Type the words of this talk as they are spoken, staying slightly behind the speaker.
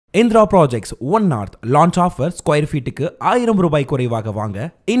Indra Projects One North launch offer square feet க்கு 1000 ரூபாய் குறைவாக வாங்க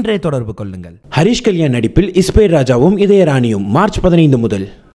இன்றைய தொடர்பு கொள்ளுங்கள். ஹரிஷ் கல்யாண் நடிப்பில் இஸ்பேர் ராஜாவும் இதயராணியும் மார்ச் 15 முதல்.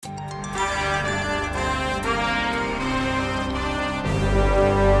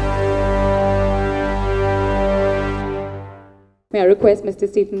 May I request Mr.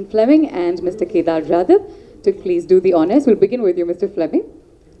 Stephen Fleming and Mr. Kedar Jadhav to please do the honors. We'll begin with you, Mr. Fleming.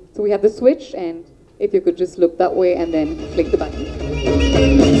 So we have the switch, and if you could just look that way and then flick the button.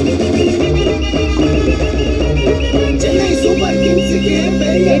 Chennai Super Kings T.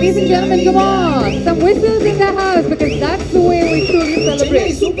 Ladies and gentlemen, come on! Some whistles in the house because that's the way we truly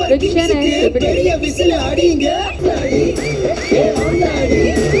celebrate the Chennai Super Kings.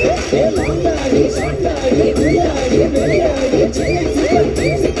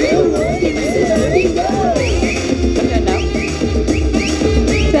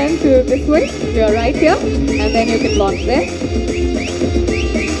 Turn to this way. You're right here, and then you can launch there.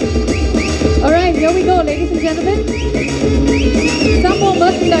 All right, here we go, ladies and gentlemen. Some more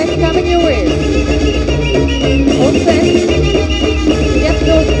merchandise coming your way. All set. Get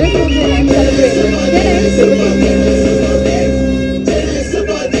those whistles in and celebrate with Chennai Super Kings.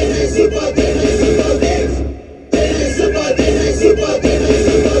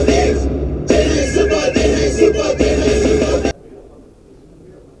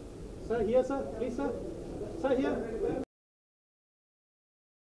 Sir, here, sir. Please, sir. Sir, here.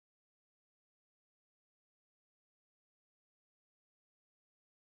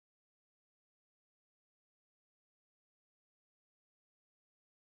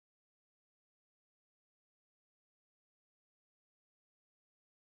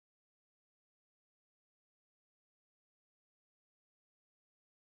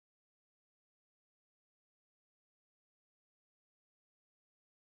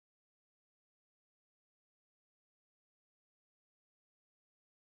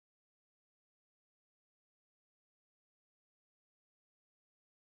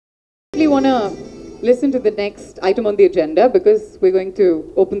 I want to listen to the next item on the agenda because we're going to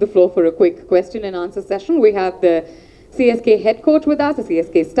open the floor for a quick question and answer session. We have the CSK head coach with us, the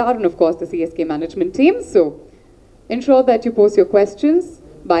CSK star, and of course the CSK management team. So ensure that you pose your questions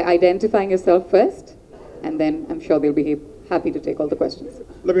by identifying yourself first, and then I'm sure they'll be happy to take all the questions.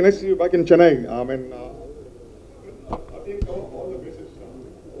 Lovely, nice to see you back in Chennai. I think all the bases.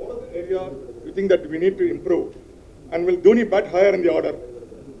 What are the areas you think that we need to improve? And will Dhoni bat higher in the order?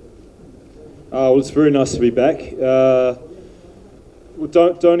 Well, it's very nice to be back.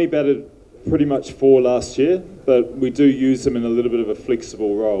 Dhoni batted pretty much 4 last year, but we do use him in a little bit of a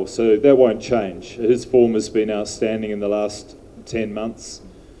flexible role, so that won't change. His form has been outstanding in the last 10 months,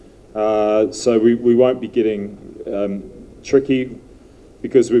 so we won't be getting tricky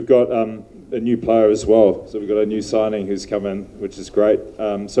because we've got a new player as well. So we've got a new signing who's come in, which is great.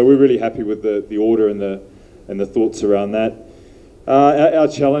 So we're really happy with the order and the thoughts around that. Our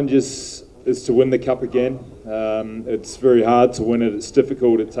challenge is to win the cup again. It's very hard to win it. It's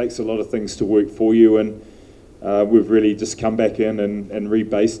difficult. It takes a lot of things to work for you, and we've really just come back in and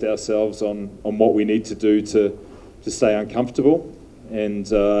rebased ourselves on what we need to do to stay uncomfortable, and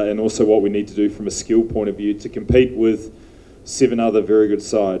also what we need to do from a skill point of view to compete with 7 other very good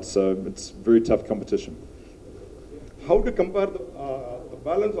sides. So it's very tough competition. How to compare the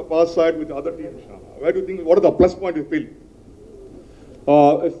balance of our side with other teams now? Where do you think? What are the plus points you feel?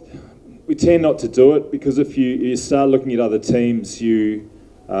 We tend not to do it because if you start looking at other teams, you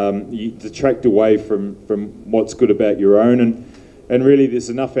detract away from what's good about your own. And really,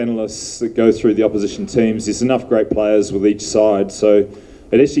 there's enough analysts that go through the opposition teams. There's enough great players with each side. So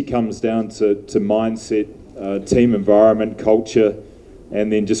it actually comes down to mindset, team environment, culture, and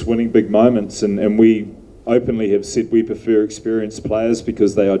then just winning big moments. And we openly have said we prefer experienced players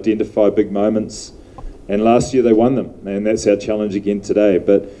because they identify big moments. And last year they won them, and that's our challenge again today.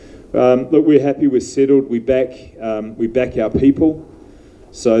 But look, we're happy, we're settled, we back our people,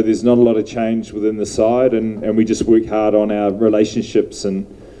 so there's not a lot of change within the side, and we just work hard on our relationships and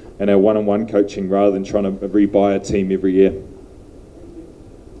our one-on-one coaching rather than trying to rebuy a team every year.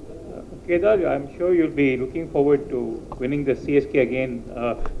 Kedar, I'm sure you'll be looking forward to winning the CSK again,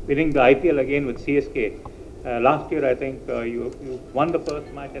 winning the IPL again with CSK. Last year, I think you won the first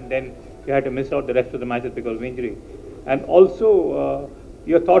match and then you had to miss out the rest of the matches because of injury. And also,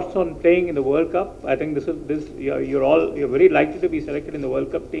 your thoughts on playing in the World Cup? I think you're very likely to be selected in the World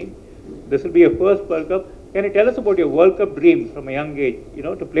Cup team. This will be your first World Cup. Can you tell us about your World Cup dream from a young age?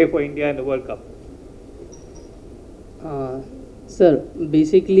 To play for India in the World Cup. Sir,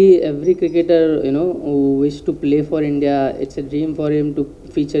 basically every cricketer who wishes to play for India, it's a dream for him to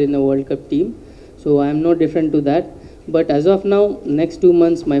feature in the World Cup team. So I am no different to that. But as of now, next 2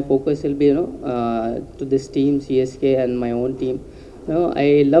 months, my focus will be, to this team, CSK, and my own team.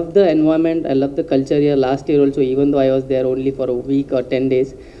 I love the environment. I love the culture here. Last year also, even though I was there only for a week or 10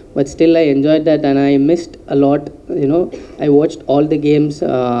 days, but still I enjoyed that, and I missed a lot. I watched all the games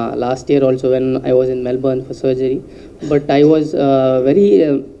last year also when I was in Melbourne for surgery. But I was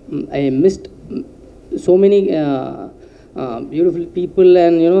I missed so many beautiful people,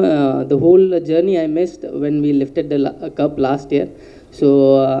 and the whole journey I missed when we lifted the cup last year. So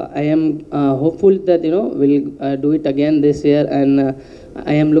I am hopeful that we'll do it again this year, and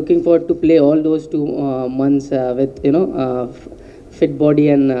I am looking forward to play all those 2 months with fit body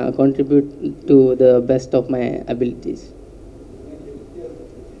and contribute to the best of my abilities.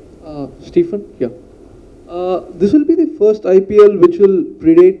 Stephen, yeah. This will be the first IPL which will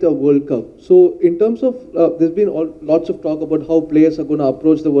predate the World Cup. So in terms of, there's been lots of talk about how players are going to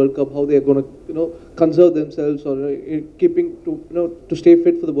approach the World Cup, how they are going to, conserve themselves or keeping to stay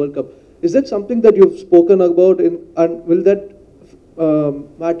fit for the World Cup. Is that something that you've spoken about, and will that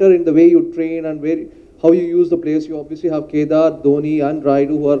matter in the way you train and how you use the players? You obviously have Kedar, Dhoni, and Raidu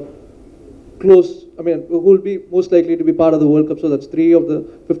who are close. Who will be most likely to be part of the World Cup. So that's 3 of the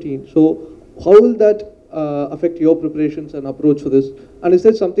 15. So how will that affect your preparations and approach for this? And is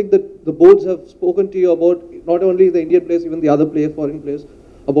that something that the boards have spoken to you about, not only the Indian players, even the other foreign players,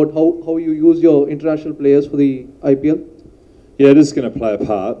 about how you use your international players for the IPL? Yeah, it is going to play a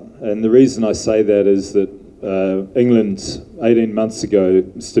part. And the reason I say that is that England 18 months ago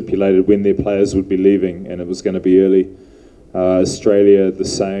stipulated when their players would be leaving, and it was going to be early. Australia, the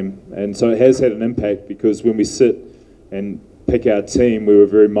same. And so it has had an impact, because when we sit and pick our team, we were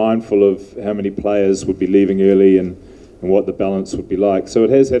very mindful of how many players would be leaving early and what the balance would be like. So it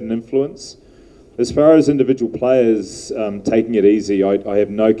has had an influence. As far as individual players taking it easy, I have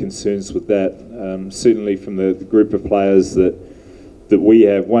no concerns with that. Certainly from the group of players that we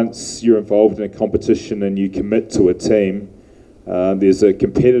have, once you're involved in a competition and you commit to a team, there's a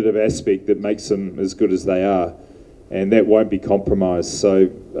competitive aspect that makes them as good as they are, and that won't be compromised. So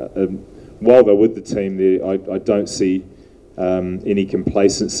while they're with the team there, I don't see any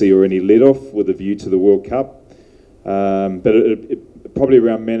complacency or any let-off with a view to the World Cup. But probably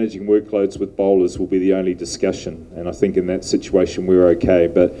around managing workloads with bowlers will be the only discussion, and I think in that situation we're okay.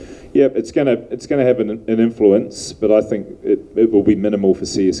 But yeah, it's going to have an influence, but I think it will be minimal for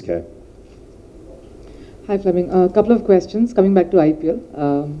CSK. Hi Fleming, a couple of questions coming back to IPL.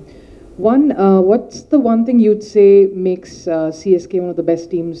 One, what's the one thing you'd say makes CSK one of the best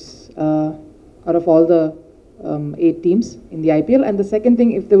teams out of all the 8 teams in the IPL? And the second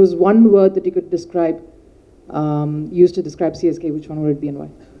thing, if there was one word that you could describe, used to describe CSK, which one would it be and why?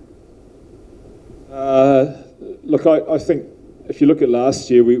 Look, I think if you look at last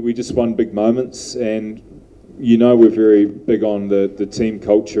year, we just won big moments, and we're very big on the team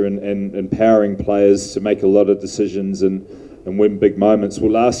culture and empowering players to make a lot of decisions and win big moments.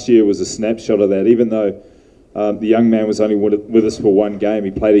 Well, last year was a snapshot of that. Even though the young man was only with us for one game,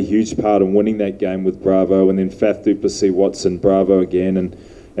 he played a huge part in winning that game with Bravo, and then Faf du Plessis, Watson, Bravo again,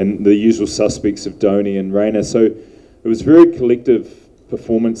 and the usual suspects of Dhoni and Raina. So it was a very collective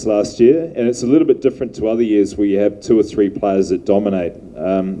performance last year, and it's a little bit different to other years where you have 2 or 3 players that dominate.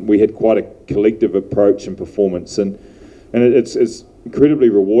 We had quite a collective approach and performance, and it's incredibly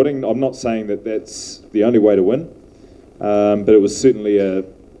rewarding. I'm not saying that that's the only way to win, but it was certainly a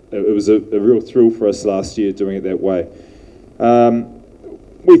real thrill for us last year doing it that way.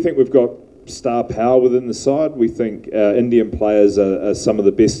 We think we've got star power within the side. We think Indian players are some of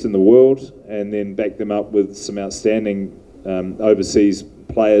the best in the world, and then back them up with some outstanding overseas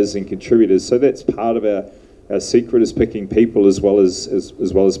players and contributors. So that's part of our secret, is picking people as well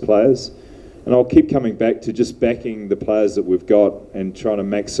as players. And I'll keep coming back to just backing the players that we've got and trying to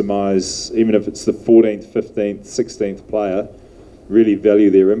maximise, even if it's the 14th, 15th, 16th player, really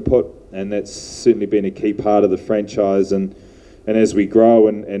value their input. And that's certainly been a key part of the franchise. And as we grow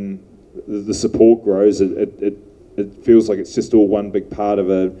and the support grows, it feels like it's just all one big part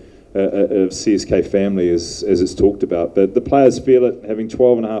of a CSK family, as it's talked about. But the players feel it, having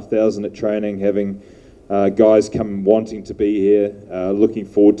 12,500 at training, having guys come wanting to be here, looking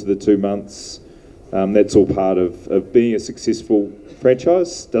forward to the 2 months. That's all part of being a successful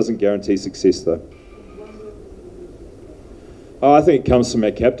franchise. Doesn't guarantee success though. I think it comes from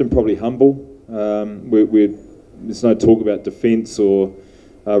our captain, probably humble. There's no talk about defence or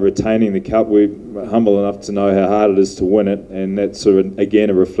retaining the cup. We're humble enough to know how hard it is to win it, and that's sort of again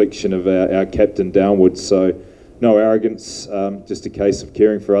a reflection of our captain downwards. So no arrogance, just a case of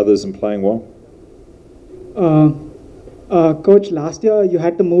caring for others and playing well. Coach, last year you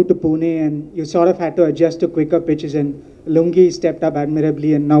had to move to Pune and you sort of had to adjust to quicker pitches, and Lungi stepped up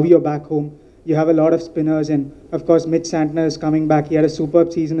admirably, and now you're back home. You have a lot of spinners, and of course Mitch Santner is coming back. He had a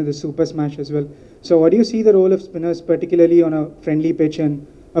superb season in the Super Smash as well. So what do you see the role of spinners, particularly on a friendly pitch? And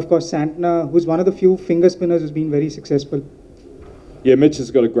of course Santner, who's one of the few finger spinners who's been very successful. Yeah, Mitch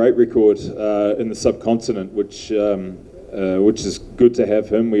has got a great record in the subcontinent, which is good to have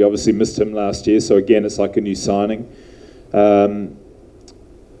him. We obviously missed him last year, so again, it's like a new signing.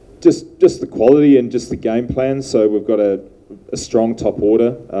 Just the quality and just the game plan. So we've got a strong top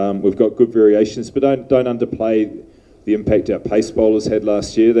order. We've got good variations, but don't underplay the impact our pace bowlers had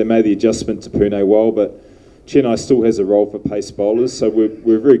last year. They made the adjustment to Pune well, but Chennai still has a role for pace bowlers. So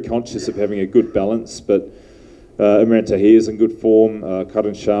we're very conscious of having a good balance, but Imran Tahir's in good form,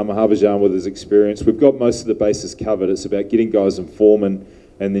 Karan Sharma, Harbhajan with his experience. We've got most of the bases covered. It's about getting guys in form and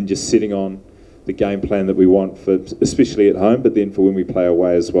then just sitting on the game plan that we want, for, especially at home, but then for when we play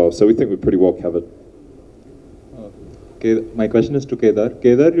away as well. So we think we're pretty well covered. My question is to Kedar.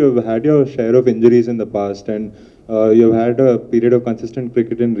 Kedar, you've had your share of injuries in the past, and you've had a period of consistent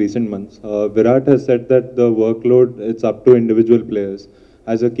cricket in recent months. Virat has said that the workload, it's up to individual players.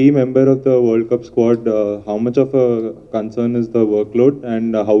 As a key member of the World Cup squad, how much of a concern is the workload,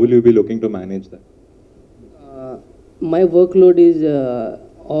 and how will you be looking to manage that? My workload is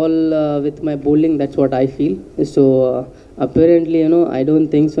all with my bowling. That's what I feel. So apparently, I don't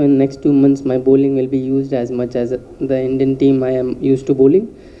think so. In next 2 months, my bowling will be used as much as the Indian team I am used to bowling.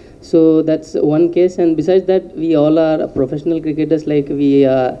 So that's one case. And besides that, we all are professional cricketers. Like we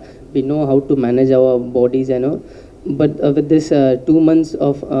know how to manage our bodies, But with this 2 months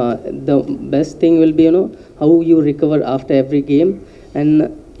of the best thing will be how you recover after every game,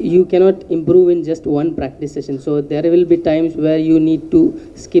 and you cannot improve in just one practice session. So there will be times where you need to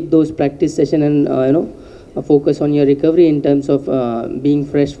skip those practice session and focus on your recovery in terms of being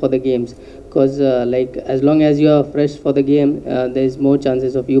fresh for the games. Because like as long as you are fresh for the game, there is more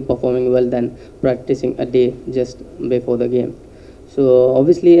chances of you performing well than practicing a day just before the game. So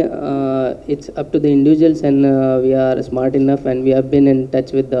obviously it's up to the individuals, and we are smart enough, and we have been in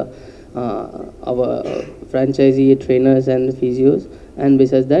touch with our franchisee trainers and physios. And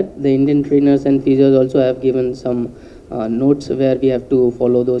besides that, the Indian trainers and physios also have given some notes where we have to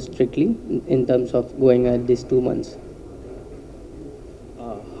follow those strictly in terms of going at these 2 months.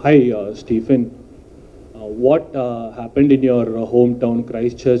 Hi, Stephen. What happened in your hometown,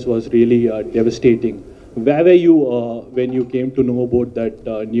 Christchurch, was really devastating. Where were you when you came to know about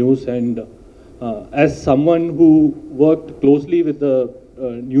that news? And as someone who worked closely with the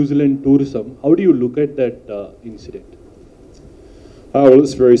New Zealand tourism, how do you look at that incident? Oh, well,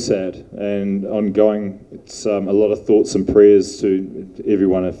 it's very sad and ongoing. It's a lot of thoughts and prayers to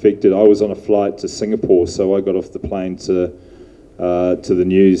everyone affected. I was on a flight to Singapore, so I got off the plane to the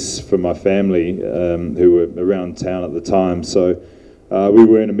news from my family who were around town at the time. So we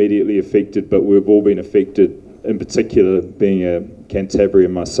weren't immediately affected, but we've all been affected, in particular being a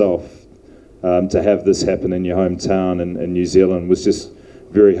Cantabrian myself. To have this happen in your hometown in New Zealand was just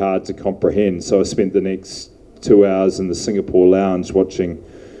very hard to comprehend. So I spent the next 2 hours in the Singapore lounge watching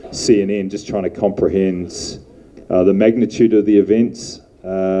CNN, just trying to comprehend the magnitude of the events,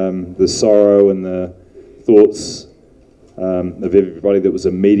 the sorrow and the thoughts of everybody that was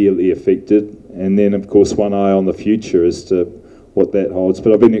immediately affected, and then of course one eye on the future as to what that holds.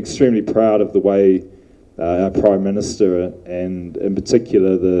 But I've been extremely proud of the way our Prime Minister and in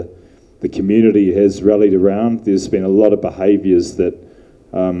particular the community has rallied around. There's been a lot of behaviours that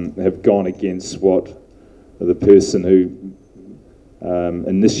have gone against what the person who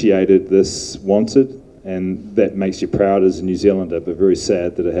initiated this wanted, and that makes you proud as a New Zealander, but very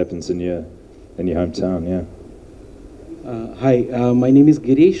sad that it happens in your hometown. Yeah. Hi, my name is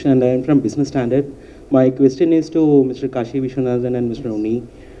Girish and I am from Business Standard. My question is to Mr. Kashi Vishwanathan and Mr. Oni.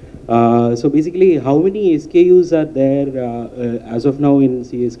 So basically, how many SKUs are there as of now in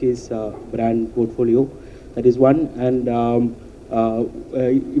CSK's brand portfolio? That is one. And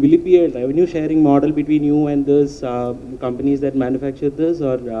will it be a revenue sharing model between you and those companies that manufacture this,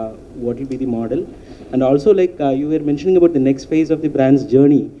 or what will be the model? And also, like you were mentioning about the next phase of the brand's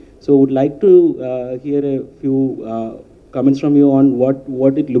journey. So would like to hear a few comments from you on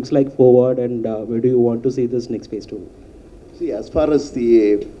what it looks like forward, and where do you want to see this next phase to? See, as far as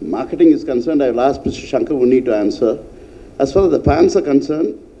the marketing is concerned, I will ask Mr. Shankar Muni to answer. As far as the fans are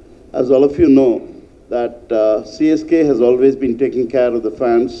concerned, as all of you know, that CSK has always been taking care of the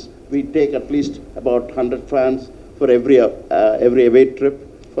fans. We take at least about 100 fans for every away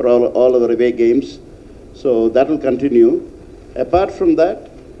trip, for all our away games. So that will continue. Apart from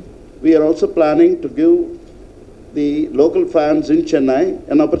that, we are also planning to give the local fans in Chennai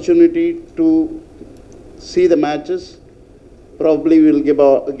an opportunity to see the matches. Probably we'll give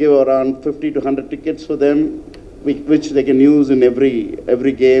around 50 to 100 tickets for them, which they can use in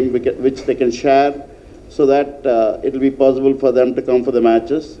every game, which they can share, so that it will be possible for them to come for the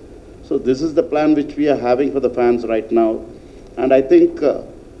matches. So this is the plan which we are having for the fans right now. And I think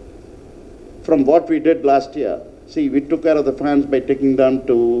from what we did last year, see, we took care of the fans by taking them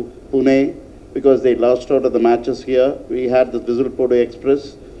to Pune because they lost out of the matches here. We had the Visual Polo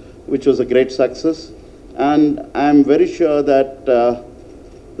Express, which was a great success. And I'm very sure that the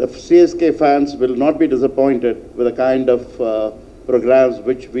CSK fans will not be disappointed with the kind of programs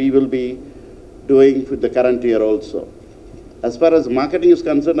which we will be doing for the current year also. As far as marketing is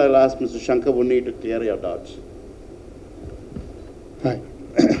concerned, I'll ask Mr. Shankar Vunni to clear your doubts. Hi.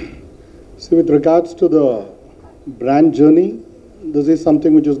 So with regards to the brand journey, this is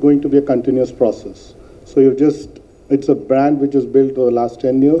something which is going to be a continuous process. So it's a brand which is built over the last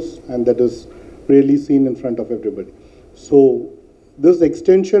 10 years and that is really seen in front of everybody. So this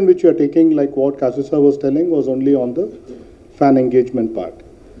extension which you are taking, like what Kasisa was telling, was only on the fan engagement part.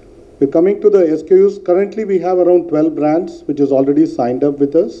 We're coming to the SKUs. Currently we have around 12 brands which is already signed up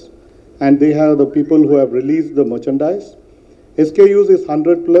with us, and they have the people who have released the merchandise. SKUs is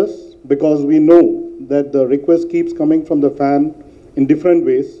 100 plus because we know that the request keeps coming from the fan in different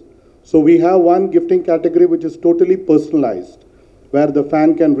ways. So we have one gifting category which is totally personalized, where the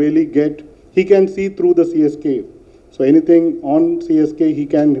fan can really he can see through the CSK. So anything on CSK he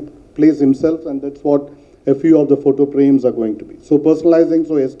can place himself, and that's what a few of the photo frames are going to be. So personalizing,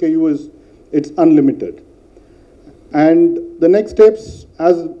 so SKU it's unlimited. And the next steps,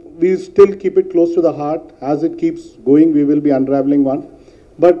 as we still keep it close to the heart, as it keeps going, we will be unraveling one.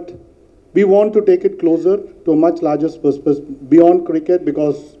 But we want to take it closer to a much larger purpose beyond cricket,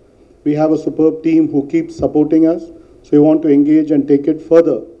 because we have a superb team who keeps supporting us. So we want to engage and take it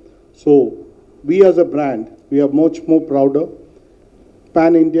further. So we as a brand, we are much more prouder,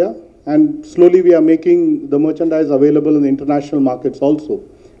 pan-India, and slowly we are making the merchandise available in the international markets also,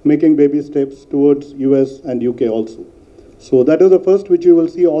 making baby steps towards US and UK also. So that is the first which you will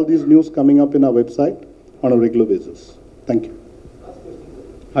see all these news coming up in our website on a regular basis. Thank you.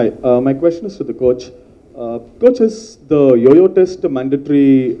 Hi, my question is to the coach. Coach, is the yo-yo test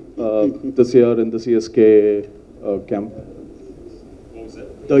mandatory this year in the CSK camp? What was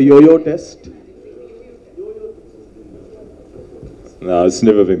that? The yo-yo test? No, it's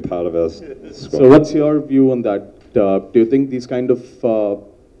never been part of our squad. So what's your view on that? Do you think these kind of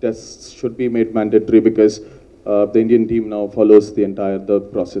tests should be made mandatory because the Indian team now follows the entire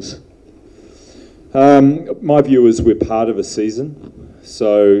process? My view is we're part of a season,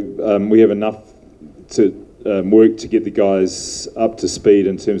 so we have enough to work to get the guys up to speed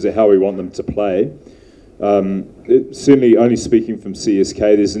in terms of how we want them to play. Certainly, only speaking from CSK,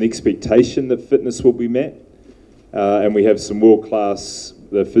 there's an expectation that fitness will be met. And we have some world-class,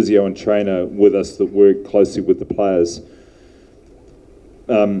 the physio and trainer with us that work closely with the players.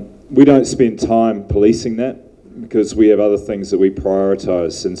 We don't spend time policing that because we have other things that we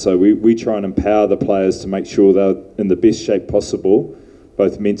prioritise. And so we try and empower the players to make sure they're in the best shape possible,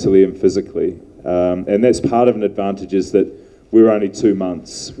 both mentally and physically. And that's part of an advantage is that we're only 2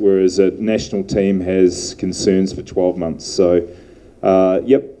 months, whereas a national team has concerns for 12 months. So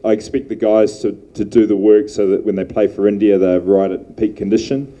yep, I expect the guys to do the work so that when they play for India, they're right at peak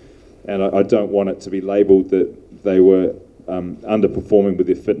condition. And I don't want it to be labelled that they were underperforming with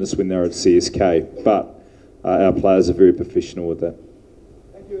their fitness when they were at CSK. But our players are very professional with that.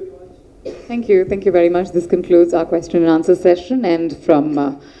 Thank you. Thank you very much. This concludes our question and answer session. And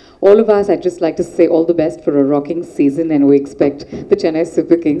from all of us, I'd just like to say all the best for a rocking season. And we expect the Chennai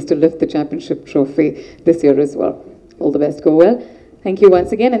Super Kings to lift the championship trophy this year as well. All the best. Go well. Thank you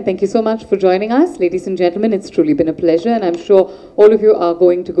once again, and thank you so much for joining us. Ladies and gentlemen, it's truly been a pleasure, and I'm sure all of you are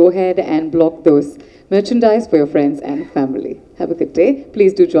going to go ahead and block those merchandise for your friends and family. Have a good day.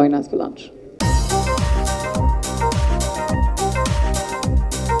 Please do join us for lunch.